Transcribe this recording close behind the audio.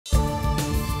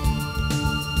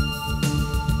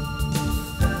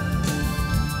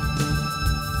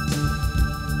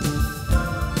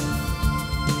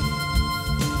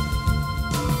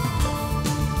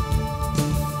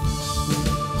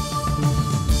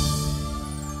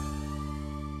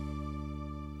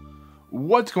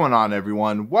What's going on,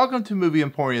 everyone? Welcome to Movie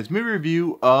Emporium's movie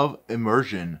review of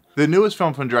Immersion, the newest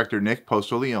film from director Nick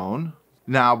Postiglione.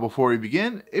 Now, before we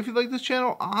begin, if you like this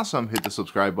channel, awesome, hit the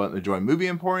subscribe button to join Movie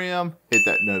Emporium, hit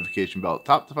that notification bell at the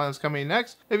top to find what's coming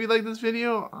next. If you like this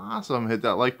video, awesome, hit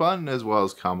that like button, as well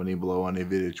as commenting below on a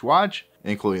video to watch,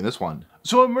 including this one.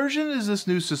 So Immersion is this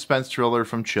new suspense thriller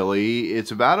from Chile.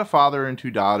 It's about a father and two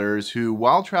daughters who,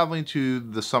 while traveling to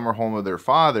the summer home of their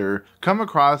father, come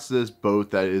across this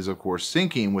boat that is, of course,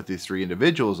 sinking with these three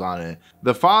individuals on it.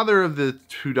 The father of the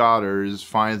two daughters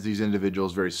finds these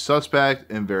individuals very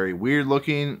suspect and very weird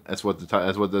looking. That's what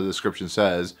the description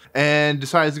says, and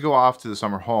decides to go off to the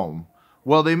summer home.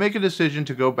 Well, they make a decision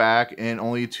to go back, and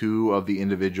only two of the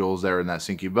individuals that are in that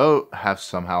sinking boat have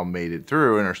somehow made it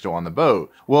through and are still on the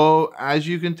boat. Well, as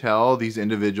you can tell, these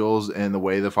individuals and the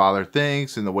way the father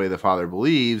thinks and the way the father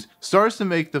believes starts to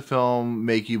make the film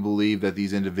make you believe that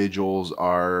these individuals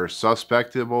are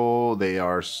suspectable. They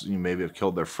are, maybe have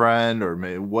killed their friend or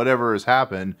whatever has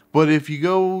happened. But if you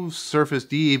go surface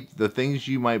deep, the things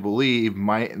you might believe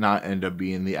might not end up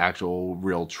being the actual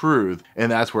real truth.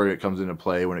 And that's where it comes into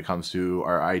play when it comes to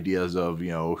our ideas of,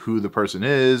 who the person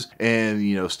is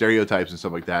and, stereotypes and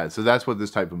stuff like that. So that's what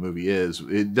this type of movie is.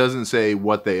 It doesn't say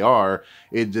what they are.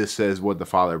 It just says what the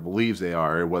father believes they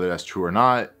are. Whether that's true or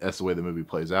not, that's the way the movie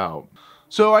plays out.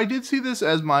 So I did see this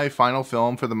as my final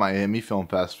film for the Miami Film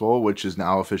Festival, which is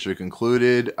now officially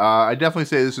concluded. I definitely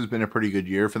say this has been a pretty good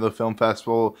year for the film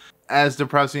festival. As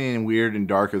depressing and weird and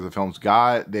dark as the films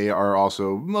got, they are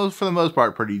also, for the most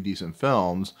part, pretty decent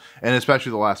films. And especially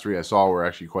the last three I saw were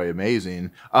actually quite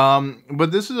amazing.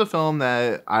 But this is a film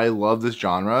that I love this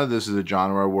genre. This is a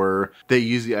genre where they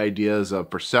use the ideas of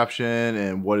perception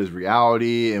and what is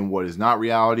reality and what is not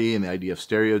reality, and the idea of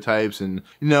stereotypes and,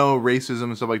 racism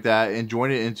and stuff like that, and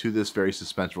join it into this very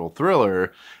suspenseful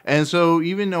thriller. And so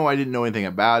even though I didn't know anything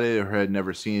about it or had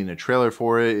never seen a trailer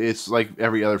for it, it's like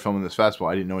every other film in this festival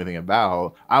I didn't know anything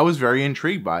about. I was very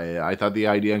intrigued by it. I thought the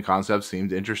idea and concept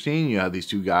seemed interesting. You have these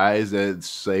two guys that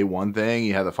say one thing,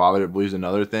 you have the father that believes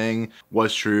another thing.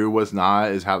 What's true, what's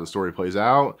not is how the story plays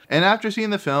out. And after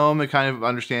seeing the film and kind of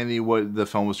understanding what the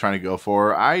film was trying to go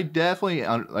for, I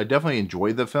definitely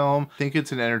enjoyed the film. I think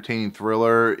it's an entertaining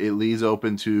thriller. It leaves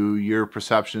open to your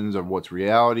perceptions of what's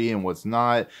reality and what's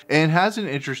not, and has an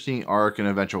interesting arc and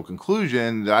eventual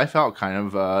conclusion that I felt kind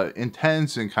of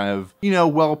intense and kind of,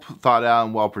 well thought out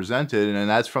and well presented. And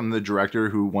that's from the director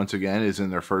who, once again, is in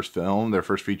their first film, their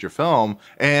first feature film.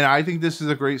 And I think this is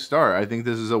a great start. I think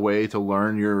this is a way to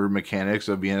learn your mechanics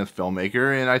of being a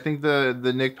filmmaker. And I think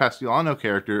the Nick Postiglione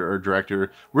character or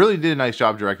director really did a nice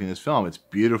job directing this film. It's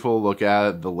beautiful to look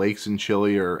at. The lakes in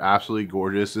Chile are absolutely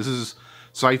gorgeous. This is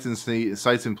sights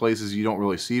and places you don't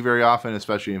really see very often,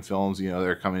 especially in films,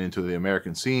 they're coming into the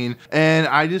American scene. And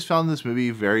I just found this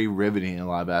movie very riveting in a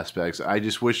lot of aspects. I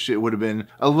just wish it would have been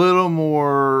a little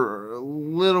more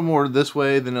this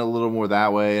way than a little more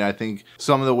that way. And I think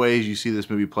some of the ways you see this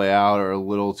movie play out are a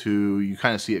little too, you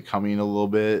kind of see it coming a little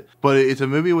bit. But it's a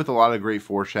movie with a lot of great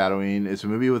foreshadowing. It's a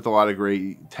movie with a lot of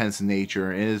great tense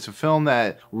nature. And it's a film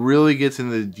that really gets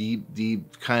into the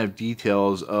deep kind of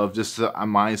details of just a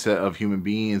mindset of human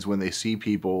beings when they see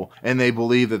people and they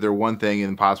believe that they're one thing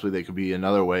and possibly they could be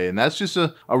another way. And that's just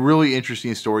a really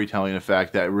interesting storytelling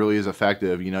effect that really is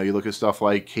effective. You look at stuff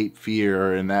like Cape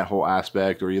Fear and that whole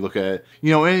aspect, or you look at,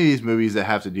 any of these movies that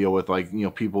have to deal with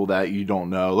people that you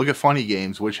don't know. Look at Funny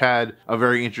Games, which had a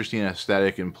very interesting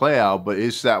aesthetic and play out, but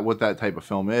it's that what that type of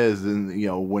film is. And,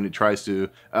 when it tries to,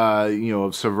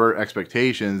 subvert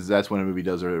expectations, that's when a movie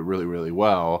does it really, really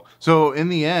well. So in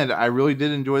the end, I really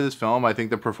did enjoy this film. I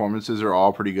think the performances are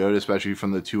all pretty good, especially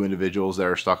from the two individuals that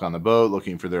are stuck on the boat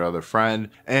looking for their other friend.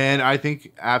 And I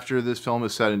think after this film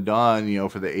is said and done,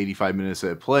 for the 85 minutes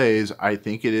that it plays, I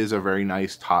think it is a very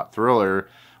nice top thriller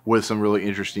with some really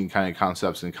interesting kind of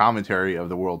concepts and commentary of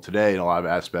the world today in a lot of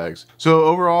aspects. So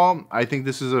overall, I think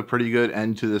this is a pretty good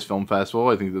end to this film festival.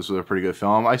 I think this was a pretty good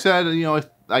film. I said,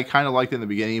 I kind of liked it in the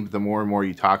beginning, but the more and more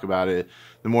you talk about it,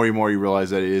 the more you realize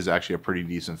that it is actually a pretty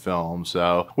decent film.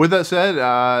 So with that said,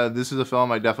 this is a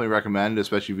film I definitely recommend,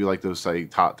 especially if you like those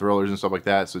top thrillers and stuff like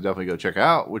that. So definitely go check it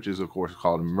out, which is of course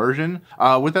called Immersion.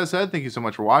 With that said, thank you so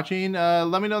much for watching.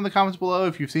 Let me know in the comments below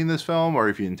if you've seen this film or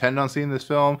if you intend on seeing this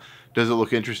film. Does it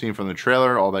look interesting from the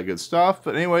trailer? All that good stuff.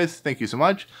 But anyways, thank you so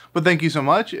much.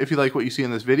 If you like what you see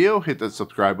in this video, hit that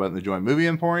subscribe button to join Movie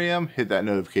Emporium. Hit that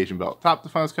notification bell at the top to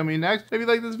find what's coming next. If you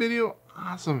like this video,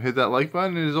 awesome. Hit that like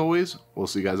button. And as always, we'll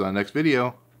see you guys on the next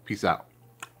video. Peace out.